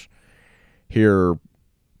Tigers here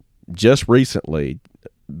just recently,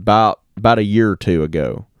 about a year or two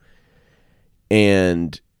ago.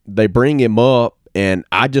 And they bring him up, and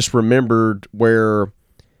I just remembered where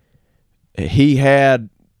he had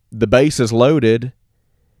the bases loaded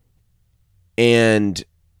and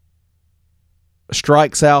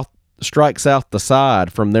strikes out the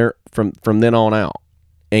side from then on out,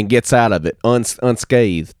 and gets out of it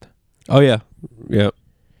unscathed. Oh yeah.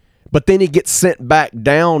 But then he gets sent back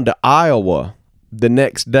down to Iowa the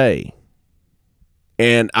next day.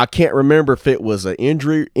 And I can't remember if it was an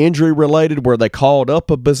injury related, where they called up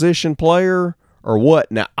a position player or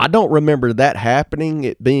what. Now, I don't remember that happening,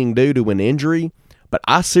 it being due to an injury, but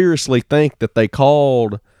I seriously think that they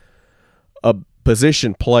called a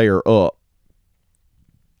position player up.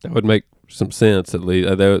 That would make some sense, at least.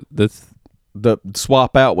 The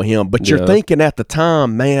swap out with him. But you're thinking at the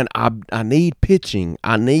time, man, I need pitching.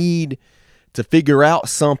 I need to figure out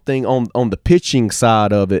something on the pitching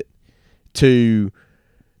side of it to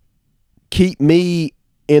keep me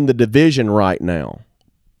in the division right now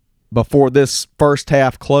before this first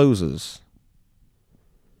half closes.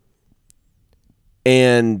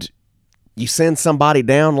 And you send somebody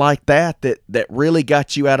down like that really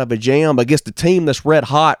got you out of a jam against a team that's red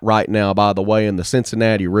hot right now, by the way, in the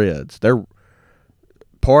Cincinnati Reds. They're,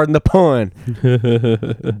 pardon the pun,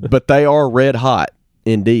 but they are red hot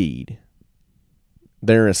indeed.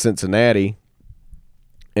 They're in Cincinnati.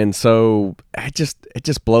 And so it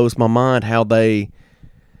just blows my mind how they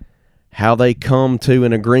come to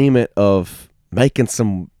an agreement of making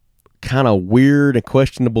some kind of weird and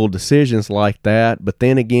questionable decisions like that. But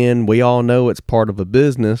then again, we all know it's part of a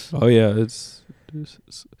business. Oh yeah, that's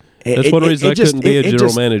one reason I couldn't be a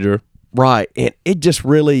general manager. Right, and it just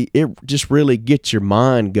really gets your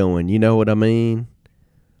mind going. You know what I mean?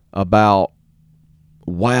 About,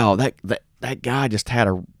 wow, that guy just had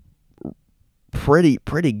a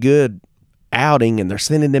pretty good outing, and they're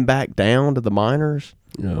sending him back down to the minors.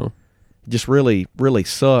 Just really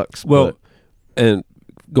sucks. Well, and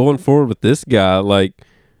going forward with this guy, like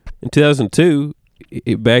in 2002,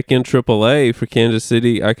 back in AAA for Kansas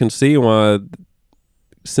City, I can see why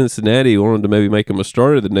Cincinnati wanted to maybe make him a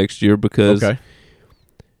starter the next year, because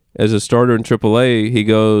as a starter in AAA, he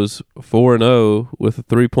goes 4-0 with a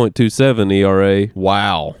 3.27 ERA.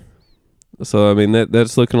 Wow. So, I mean,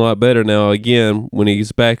 that's looking a lot better now. Again, when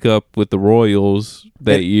he's back up with the Royals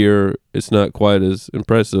that year, it's not quite as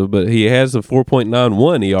impressive, but he has a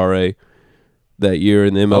 4.91 ERA that year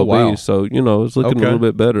in the MLB. Oh, wow. So, it's looking a little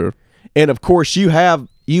bit better. And, of course, you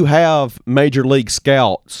have Major League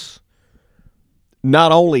scouts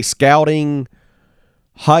not only scouting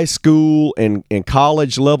high school and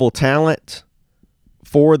college level talent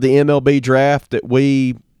for the MLB draft that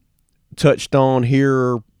we touched on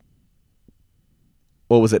here,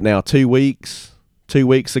 what was it now, 2 weeks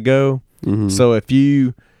ago. So if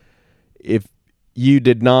you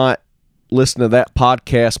did not listen to that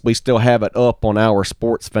podcast, we still have it up on our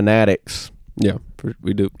Sports Fanatics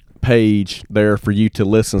we do page there for you to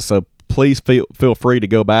listen. So please feel free to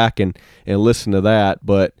go back and listen to that.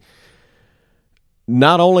 But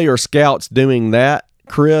not only are scouts doing that,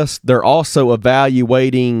 Chris, they're also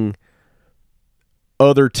evaluating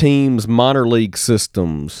other teams' minor league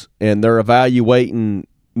systems, and they're evaluating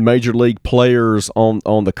major league players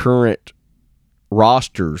on the current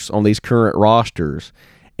rosters, on these current rosters.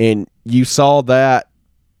 And you saw that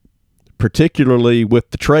particularly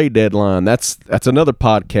with the trade deadline. That's another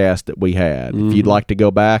podcast that we had. If you'd like to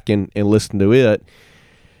go back and listen to it,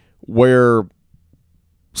 where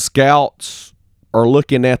scouts are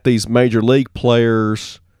looking at these major league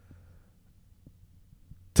players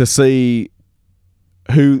to see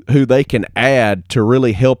who they can add to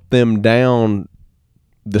really help them down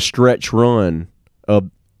the stretch run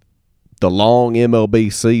of the long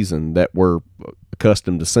MLB season that we're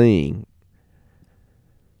accustomed to seeing.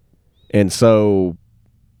 And so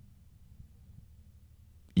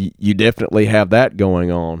you definitely have that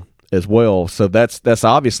going on as well. So that's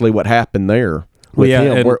obviously what happened there with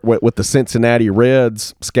him. With the Cincinnati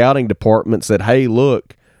Reds scouting department said, "Hey,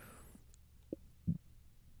 look,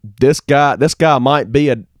 this guy might be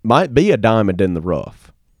a diamond in the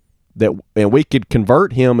rough, and we could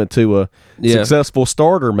convert him into a successful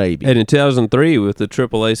starter maybe." And in 2003, with the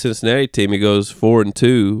AAA Cincinnati team, he goes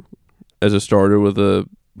 4-2 as a starter with a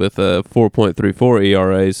 4.34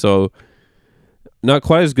 ERA. So not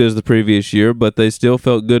quite as good as the previous year, but they still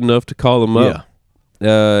felt good enough to call him up.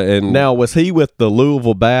 And now, was he with the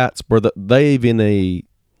Louisville Bats? Were they even a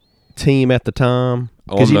team at the time?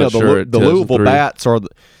 Because sure. The Louisville Bats are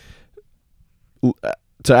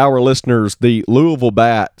to our listeners, the Louisville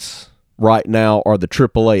Bats right now are the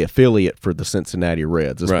AAA affiliate for the Cincinnati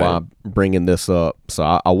Reds. That's why I'm bringing this up. So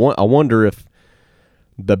I wonder if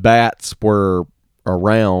the Bats were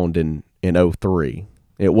around in 03.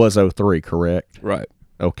 It was 03, correct? Right.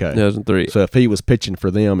 Okay. 2003. So if he was pitching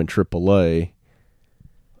for them in AAA.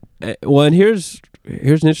 Well, and here's an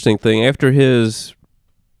interesting thing. After his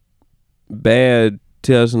bad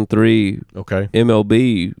 2003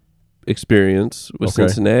 MLB experience with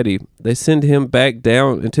Cincinnati, they send him back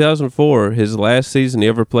down in 2004. His last season he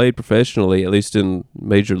ever played professionally, at least in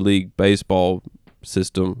Major League Baseball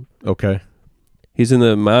system. Okay. He's in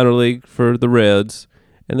the minor league for the Reds,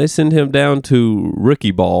 and they send him down to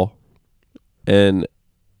rookie ball and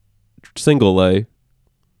single A.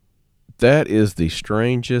 That is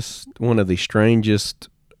one of the strangest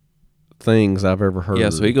things I've ever heard.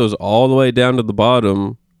 Yeah, so he goes all the way down to the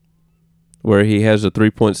bottom where he has a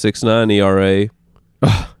 3.69 ERA.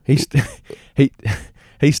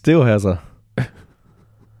 He still has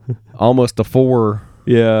almost a 4.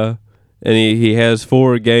 Yeah. And he has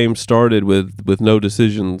 4 games started with no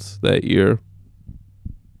decisions that year.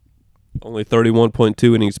 Only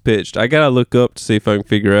 31.2 innings pitched. I got to look up to see if I can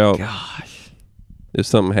figure out if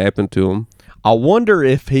something happened to him. I wonder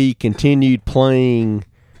if he continued playing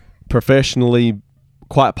professionally,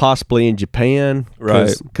 quite possibly in Japan.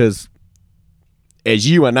 Right. Because as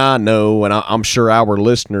you and I know, and I'm sure our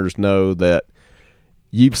listeners know, that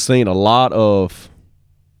you've seen a lot of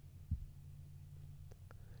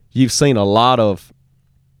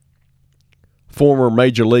former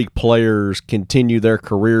major league players continue their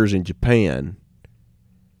careers in Japan.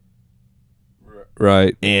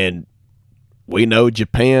 Right. And we know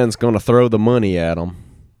Japan's going to throw the money at them.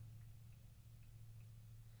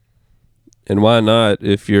 And why not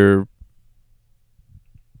if you're,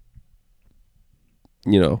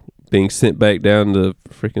 being sent back down to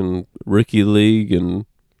freaking rookie league and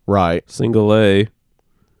single A.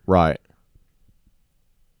 Right.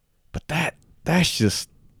 But that's just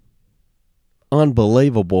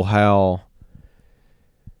unbelievable how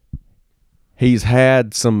he's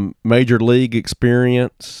had some major league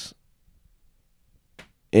experience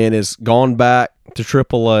and has gone back to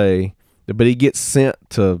AAA, but he gets sent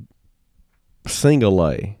to single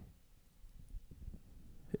A.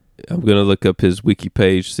 I'm going to look up his wiki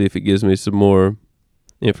page, see if it gives me some more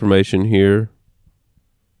information here.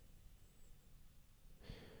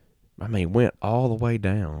 I mean, went all the way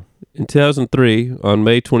down. In 2003, on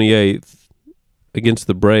May 28th, against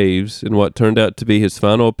the Braves, in what turned out to be his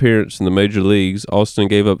final appearance in the major leagues, Austin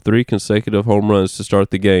gave up 3 consecutive home runs to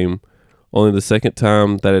start the game, only the second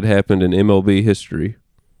time that had happened in MLB history.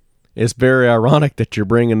 It's very ironic that you're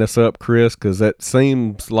bringing this up, Chris, because that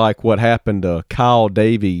seems like what happened to Kyle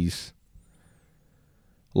Davies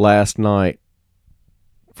last night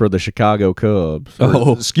for the Chicago Cubs.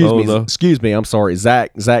 Excuse me. I'm sorry.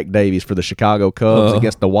 Zach Davies for the Chicago Cubs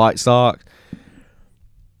against the White Sox.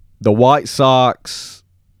 The White Sox,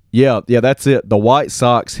 yeah, that's it. The White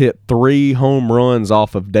Sox hit 3 home runs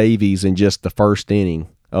off of Davies in just the first inning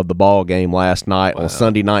of the ball game last night on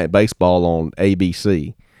Sunday Night Baseball on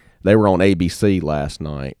ABC. They were on ABC last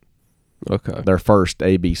night. Okay. their first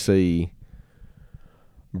ABC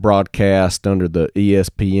broadcast under the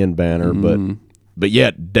ESPN banner. But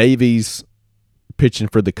yet Davies, pitching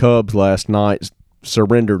for the Cubs last night,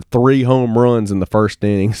 surrendered 3 home runs in the first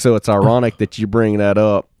inning. So it's ironic that you bring that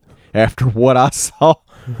up after what I saw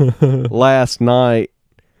last night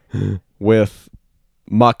with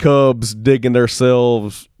my Cubs digging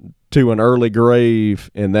themselves to an early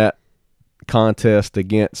grave in that contest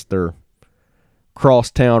against their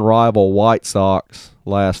crosstown rival White Sox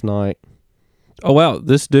last night. Oh, wow.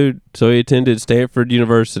 This dude, so he attended Stanford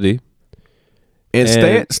University.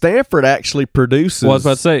 And Stanford actually produces Well, I was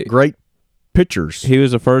about to say, great pitchers. he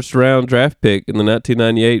was a first-round draft pick in the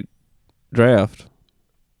 1998 draft.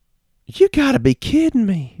 You got to be kidding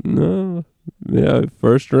me. No. Yeah,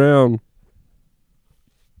 first round.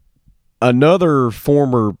 Another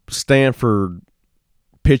former Stanford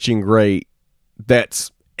pitching great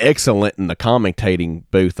that's excellent in the commentating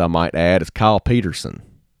booth, I might add, is Kyle Peterson.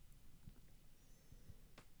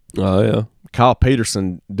 Oh, yeah. Kyle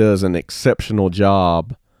Peterson does an exceptional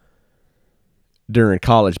job during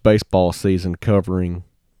college baseball season covering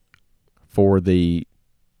for the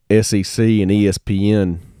SEC and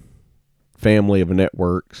ESPN family of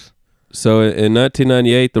networks. So in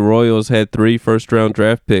 1998, the Royals had 3 first-round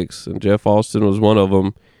draft picks, and Jeff Austin was one of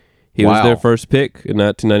them. He was their first pick in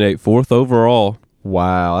 1998, 4th overall.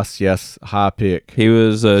 Wow, that's yes, high pick. He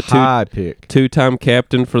was a high pick. 2-time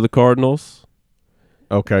captain for the Cardinals.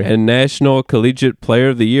 Okay. And National Collegiate Player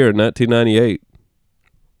of the Year in 1998.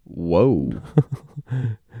 Whoa.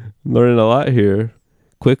 Learning a lot here.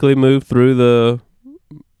 Quickly moved through the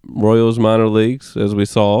Royals minor leagues, as we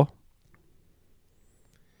saw.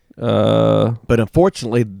 But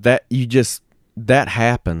unfortunately, that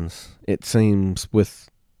happens, it seems, with...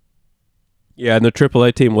 Yeah, and the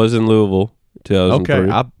AAA team was in Louisville, 2003.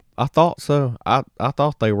 Okay, I thought so. I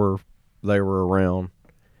thought they were around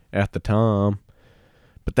at the time.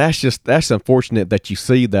 But that's unfortunate that you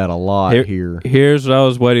see that a lot here. Here's what I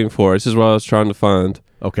was waiting for. This is what I was trying to find.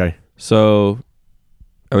 Okay. So,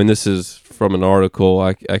 I mean, this is from an article.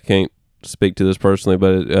 I can't speak to this personally,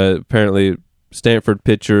 but apparently Stanford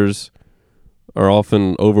pitchers are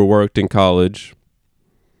often overworked in college,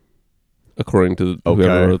 according to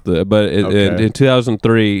whoever wrote that. But in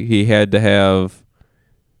 2003, he had to have...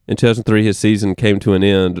 In 2003, his season came to an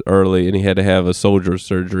end early, and he had to have a soldier's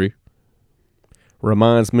surgery.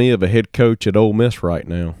 Reminds me of a head coach at Ole Miss right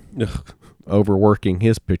now, overworking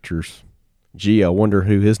his pitchers. Gee, I wonder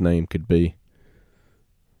who his name could be.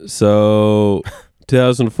 So,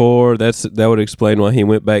 2004, that would explain why he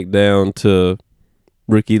went back down to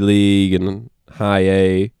rookie league and high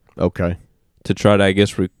A. Okay. To try to, I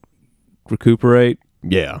guess, recuperate.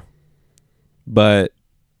 Yeah. But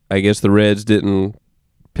I guess the Reds didn't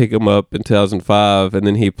pick him up in 2005, and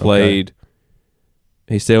then he played... Okay.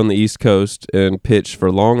 He stayed on the East Coast and pitched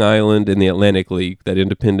for Long Island in the Atlantic League, that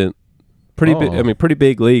independent, pretty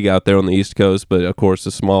big league out there on the East Coast, but of course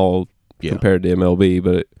a small compared to MLB.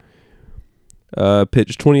 But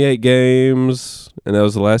pitched 28 games, and that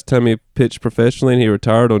was the last time he pitched professionally, and he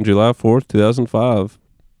retired on July 4th, 2005.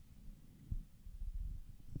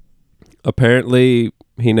 Apparently,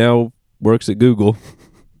 he now works at Google.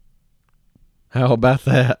 How about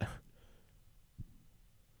that?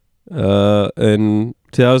 In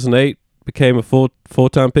 2008, became a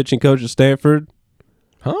full-time pitching coach at Stanford.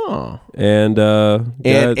 Huh. And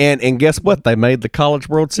guess what? They made the College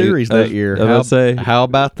World Series that year. How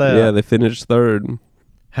about that? Yeah, they finished 3rd.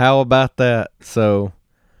 How about that? So,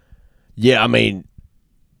 yeah, I mean,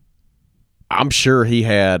 I'm sure he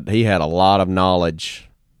had a lot of knowledge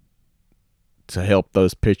to help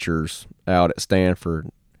those pitchers out at Stanford.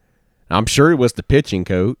 I'm sure he was the pitching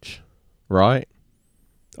coach, right?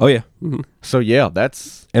 Oh, yeah. Mm-hmm. So, yeah,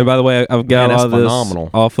 that's... And by the way, I've got a lot of phenomenal.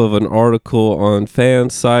 This off of an article on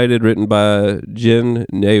Fansided written by Jen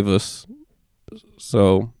Navis.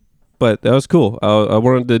 So, but that was cool. I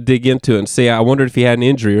wanted to dig into it and see. I wondered if he had an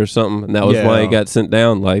injury or something, and that was why he got sent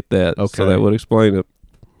down like that. Okay. So that would explain it.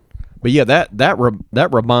 But, yeah, that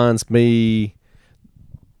reminds me...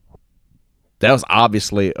 That was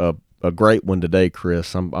obviously a great one today,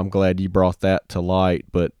 Chris. I'm glad you brought that to light,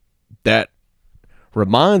 but that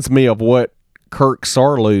reminds me of what Kirk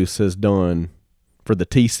Saarloos has done for the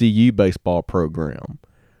TCU baseball program,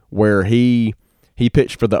 where he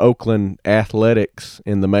pitched for the Oakland Athletics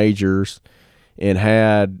in the majors and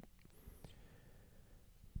had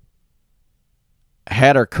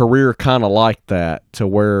a career kind of like that, to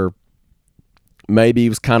where maybe he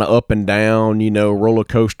was kind of up and down, roller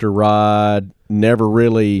coaster ride, never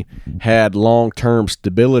really had long-term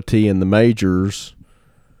stability in the majors,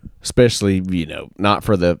 especially, not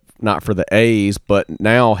for the for the A's, but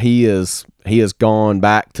now he has gone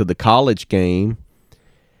back to the college game,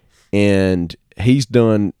 and he's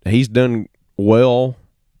done well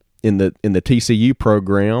in the TCU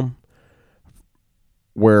program,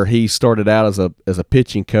 where he started out as a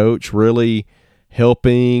pitching coach, really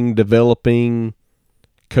helping, developing,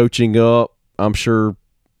 coaching up, I'm sure,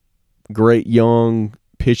 great young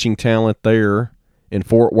pitching talent there in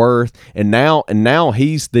Fort Worth, and now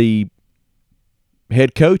he's the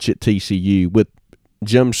head coach at TCU, with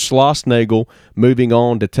Jim Schlossnagle moving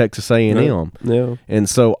on to Texas A&M. Yeah. And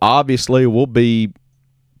so obviously we'll be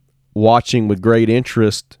watching with great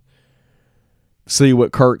interest, see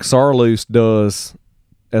what Kirk Saarloos does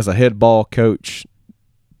as a head ball coach,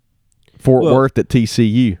 Fort Worth at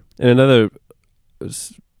TCU. And another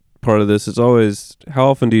part of this is always, how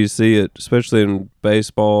often do you see it, especially in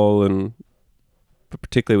baseball and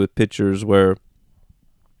particularly with pitchers, where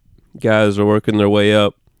guys are working their way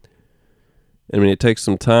up. I mean, it takes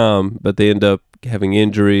some time, but they end up having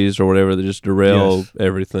injuries or whatever that just derail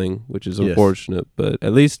everything, which is unfortunate. But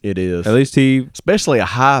at least it is. At least he, especially a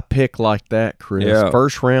high pick like that, Chris. Yeah.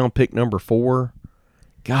 First round pick number 4.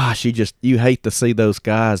 Gosh, you hate to see those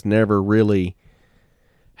guys never really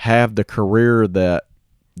have the career that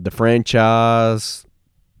the franchise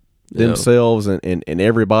themselves and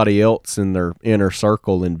everybody else in their inner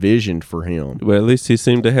circle envisioned for him. Well, at least he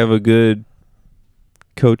seemed to have a good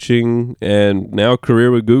coaching and now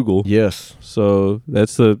career with Google. Yes. So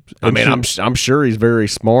that's the. I'm sure he's very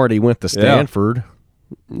smart. He went to Stanford.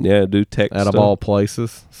 Yeah, do tech out stuff. of all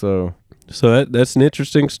places. So that's an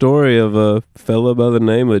interesting story of a fellow by the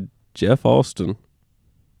name of Jeff Austin.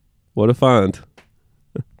 What a find.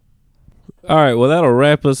 All right, well, that'll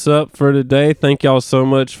wrap us up for today. Thank y'all so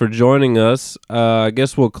much for joining us. I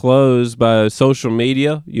guess we'll close by social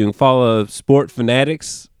media. You can follow Sport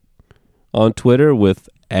Fanatics on Twitter with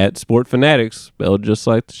 @SportFanatics, spelled just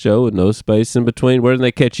like the show with no space in between. Where can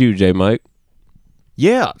they catch you, J. Mike?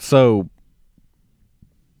 Yeah, so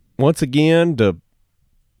once again, to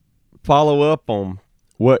follow up on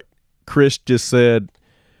what Chris just said,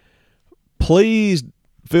 please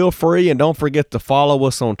feel free and don't forget to follow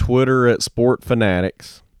us on Twitter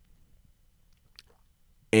 @SportFanatics.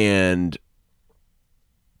 And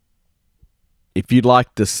if you'd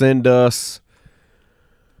like to send us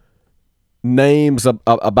names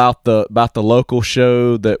about the local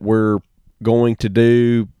show that we're going to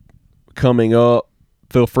do coming up,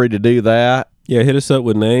 feel free to do that. Yeah, hit us up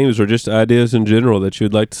with names or just ideas in general that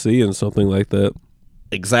you'd like to see in something like that.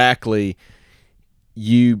 Exactly.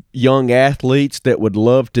 You young athletes that would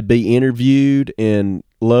love to be interviewed and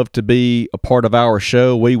love to be a part of our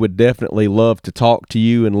show, we would definitely love to talk to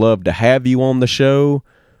you and love to have you on the show.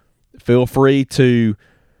 Feel free to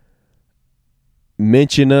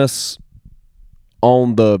mention us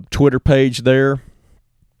on the Twitter page there.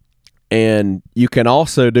 And you can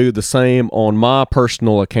also do the same on my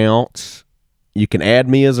personal accounts. You can add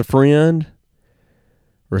me as a friend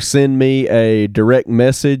or send me a direct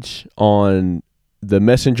message on the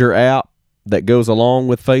Messenger app that goes along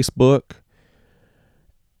with Facebook.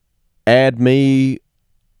 Add me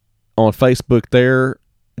on Facebook there,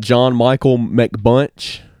 John Michael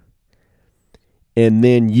McBunch. And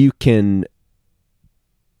then you can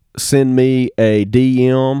send me a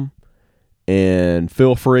DM and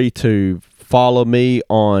feel free to follow me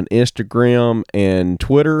on Instagram and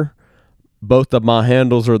Twitter. Both of my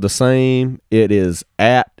handles are the same. It is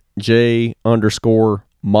 @J_MikeCheck.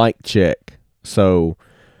 So,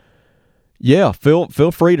 yeah,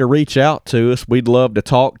 feel free to reach out to us. We'd love to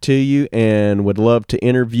talk to you and would love to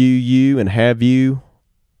interview you and have you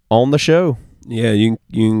on the show. Yeah,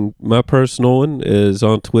 you my personal one is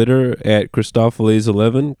on Twitter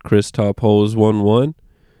 @Christopheles11, ChrisTopHoles11.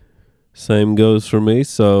 Same goes for me,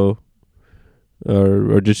 so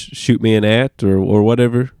or just shoot me an or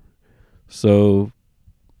whatever. So,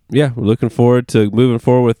 yeah, we're looking forward to moving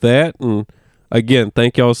forward with that. And again,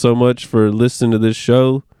 thank y'all so much for listening to this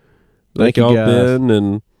show. Thank you, y'all, guys. Ben.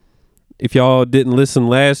 And if y'all didn't listen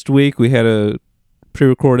last week, we had a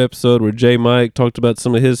pre-record episode where J. Mike talked about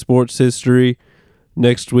some of his sports history.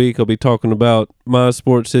 Next week, I'll be talking about my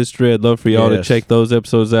sports history. I'd love for y'all to check those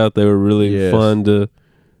episodes out. They were really fun to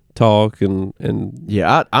talk and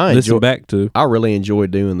I listen back to. I really enjoy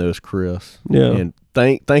doing those, Chris. Yeah. And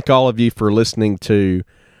thank all of you for listening to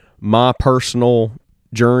my personal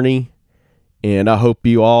journey, and I hope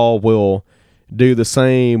you all will do the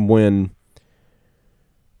same with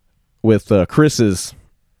Chris's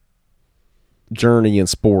journey in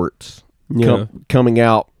sports coming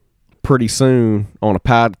out pretty soon on a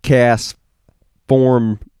podcast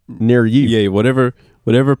form near you. Yeah, whatever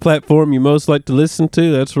whatever platform you most like to listen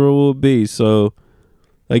to, that's where we'll be. So,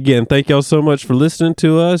 again, thank y'all so much for listening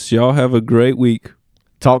to us. Y'all have a great week.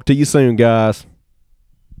 Talk to you soon, guys.